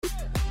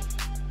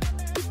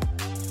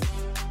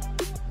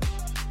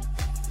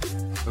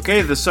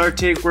Okay, the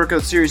Sartake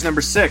workout series number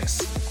 6.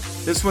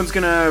 This one's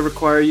going to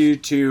require you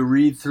to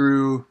read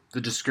through the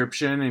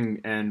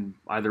description and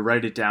either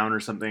write it down or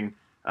something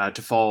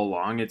to follow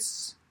along.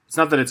 It's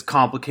not that it's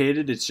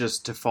complicated, it's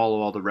just to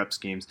follow all the rep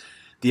schemes.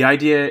 The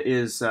idea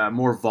is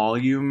more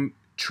volume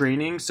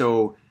training,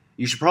 so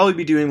you should probably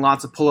be doing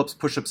lots of pull-ups,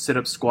 push-ups,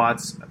 sit-ups,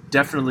 squats,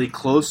 definitely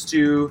close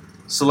to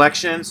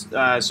selections.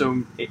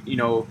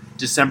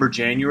 December,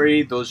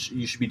 January, those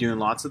you should be doing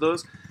lots of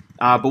those.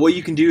 But what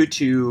you can do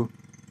to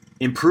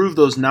improve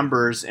those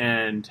numbers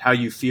and how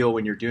you feel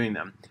when you're doing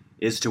them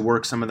is to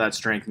work some of that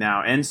strength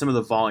now and some of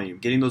the volume,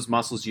 getting those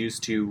muscles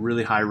used to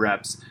really high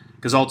reps,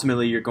 because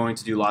ultimately you're going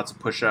to do lots of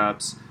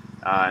push-ups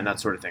and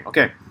that sort of thing.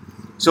 Okay,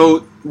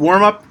 so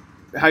warm up,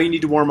 how you need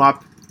to warm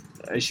up.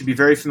 You should be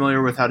very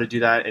familiar with how to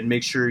do that, and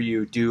make sure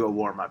you do a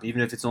warm-up.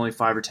 Even if it's only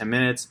 5 or 10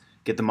 minutes,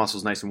 get the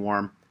muscles nice and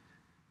warm.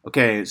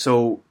 Okay,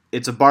 so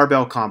it's a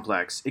barbell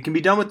complex. It can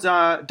be done with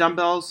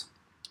dumbbells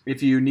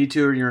if you need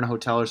to, or you're in a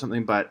hotel or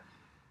something, but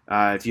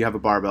if you have a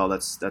barbell,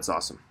 that's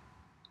awesome.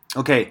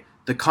 Okay,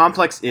 the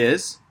complex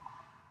is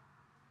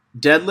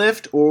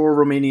deadlift or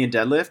Romanian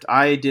deadlift.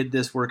 I did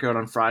this workout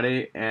on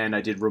Friday, and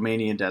I did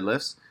Romanian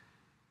deadlifts.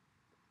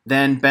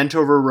 Then bent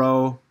over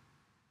row,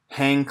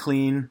 hang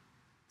clean,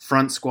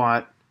 front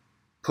squat,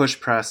 push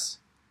press,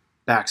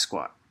 back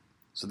squat.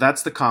 So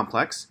that's the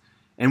complex.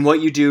 And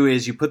what you do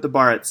is you put the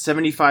bar at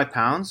 75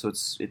 pounds, so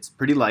it's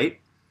pretty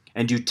light,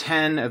 and do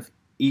 10 of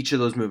each of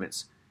those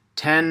movements.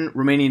 10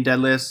 Romanian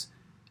deadlifts,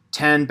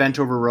 10 bent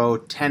over row,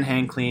 10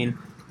 hang clean,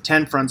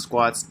 10 front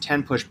squats,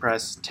 10 push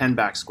press, 10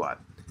 back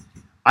squat.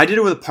 I did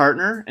it with a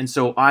partner, and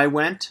so I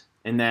went,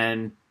 and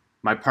then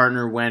my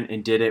partner went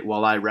and did it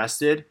while I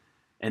rested,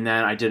 and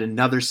then I did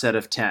another set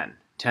of 10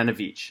 of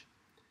each.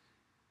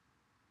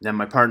 Then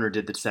my partner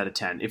did the set of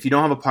 10. If you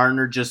don't have a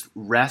partner, just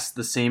rest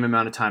the same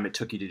amount of time it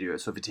took you to do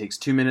it. So if it takes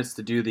 2 minutes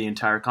to do the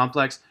entire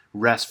complex,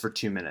 rest for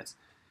 2 minutes.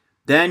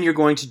 Then you're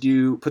going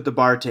to put the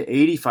bar to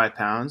 85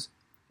 pounds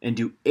and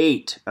do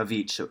 8 of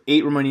each. So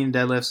 8 Romanian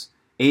deadlifts,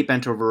 8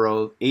 bent over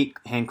row, 8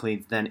 hang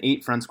cleans, then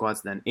 8 front squats,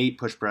 then 8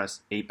 push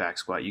press, 8 back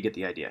squat. You get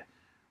the idea.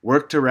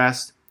 Work to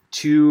rest,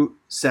 2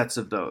 sets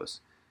of those.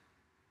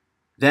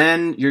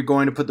 Then you're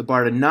going to put the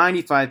bar to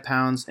 95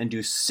 pounds and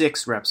do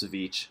 6 reps of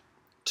each,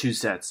 2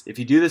 sets. If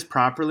you do this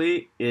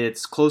properly,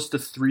 it's close to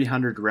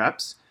 300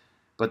 reps,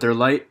 but they're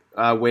light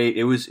weight.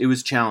 It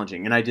was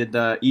challenging, and I did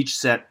each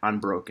set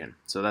unbroken,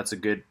 so that's a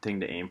good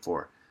thing to aim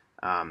for.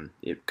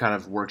 It kind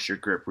of works your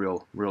grip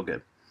real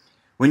good.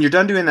 When you're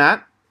done doing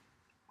that,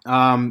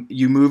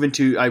 you move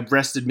into, I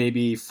rested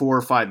maybe 4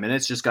 or 5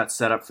 minutes, just got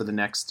set up for the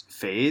next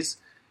phase,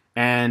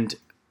 and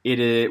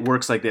it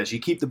works like this. You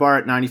keep the bar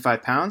at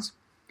 95 pounds,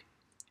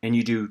 and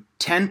you do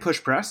 10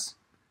 push press,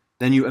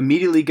 then you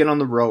immediately get on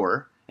the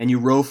rower, and you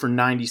row for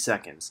 90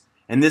 seconds.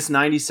 And this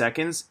 90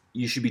 seconds,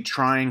 you should be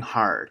trying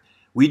hard.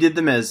 We did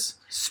them as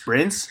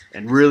sprints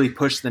and really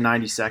pushed the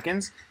 90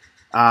 seconds.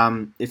 If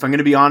I'm going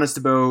to be honest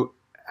about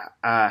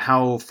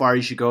how far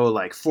you should go,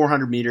 like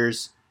 400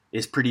 meters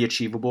is pretty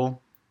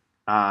achievable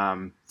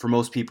for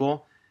most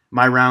people.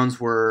 My rounds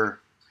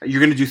were, you're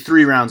going to do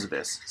 3 rounds of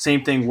this.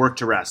 Same thing, work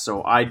to rest.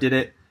 So I did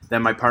it,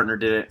 then my partner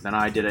did it, then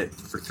I did it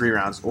for 3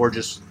 rounds, or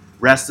just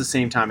rest the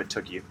same time it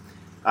took you,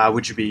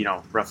 which would be,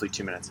 roughly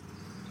 2 minutes.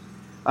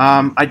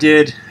 I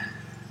did,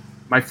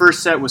 my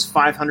first set was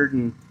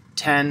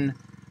 510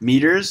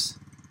 meters,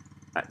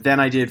 then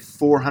I did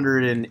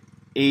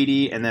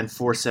 480, and then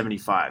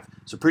 475.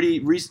 So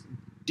pretty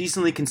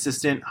decently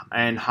consistent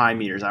and high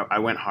meters. I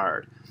went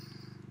hard.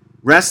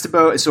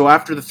 So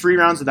after the 3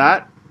 rounds of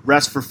that,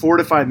 rest for 4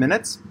 to 5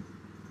 minutes,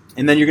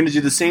 and then you're going to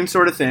do the same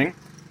sort of thing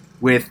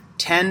with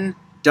 10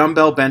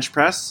 dumbbell bench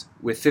press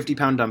with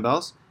 50-pound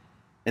dumbbells,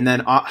 and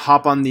then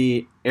hop on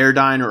the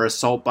Airdyne or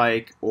Assault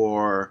bike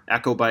or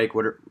Echo bike,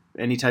 whatever,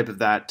 any type of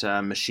that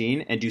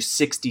machine, and do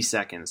 60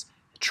 seconds.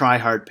 Try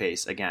hard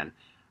pace again.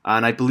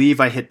 And I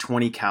believe I hit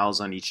 20 cals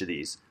on each of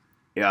these.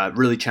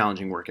 Really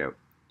challenging workout.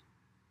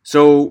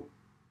 So,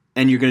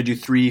 and you're going to do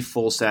 3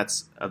 full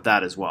sets of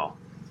that as well.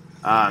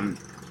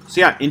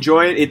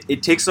 Enjoy it.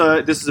 It takes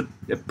this is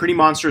a pretty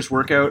monstrous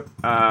workout,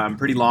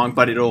 pretty long,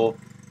 but it'll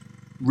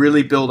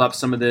really build up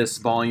some of this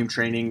volume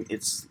training.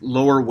 It's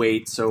lower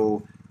weight,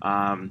 so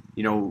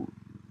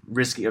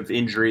risk of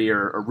injury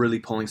or really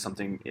pulling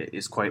something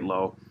is quite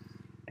low.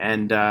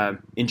 And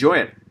enjoy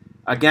it.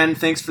 Again,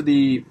 thanks for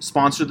the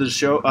sponsor of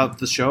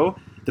the show.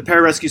 The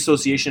Pararescue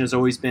Association has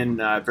always been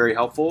very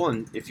helpful,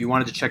 and if you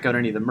wanted to check out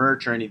any of the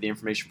merch or any of the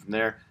information from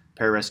there,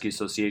 Pararescue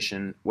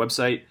Association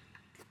website.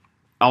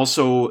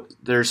 Also,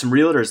 there are some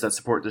realtors that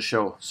support the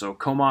show. So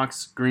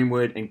Comox,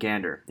 Greenwood, and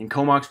Gander. In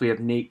Comox, we have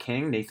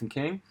Nathan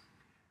King.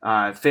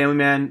 Family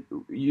man,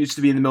 used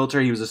to be in the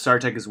military. He was a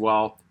Sartec as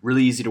well.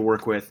 Really easy to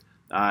work with,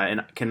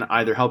 and can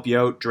either help you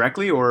out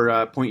directly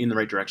or point you in the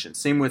right direction.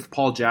 Same with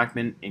Paul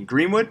Jackman in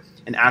Greenwood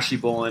and Ashley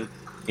Bolin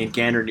in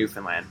Gander,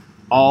 Newfoundland.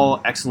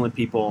 All excellent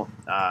people,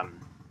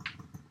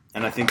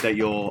 and I think that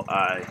you'll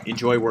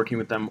enjoy working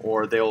with them,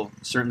 or they'll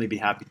certainly be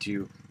happy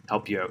to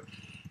help you out.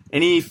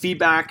 Any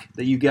feedback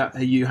that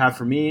you have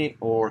for me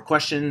or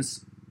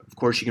questions, of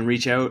course, you can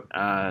reach out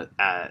at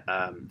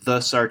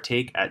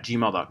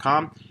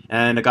thesartake@gmail.com.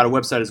 And I got a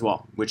website as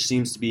well, which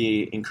seems to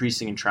be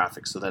increasing in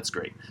traffic, so that's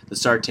great.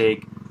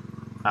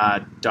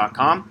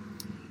 thesartake.com.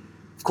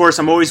 Of course,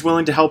 I'm always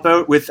willing to help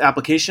out with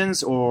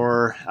applications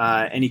or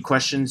any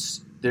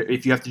questions.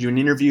 If you have to do an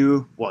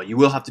interview, well, you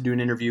will have to do an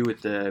interview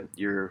with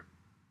your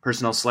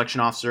personnel selection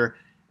officer.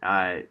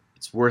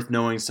 It's worth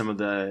knowing some of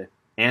the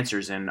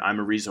answers, and I'm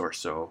a resource.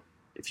 So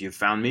if you've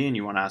found me and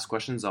you want to ask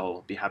questions,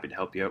 I'll be happy to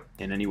help you out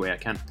in any way I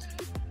can.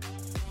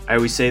 I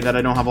always say that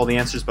I don't have all the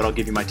answers, but I'll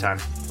give you my time.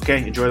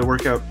 Okay, enjoy the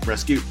workout.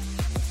 Rescue.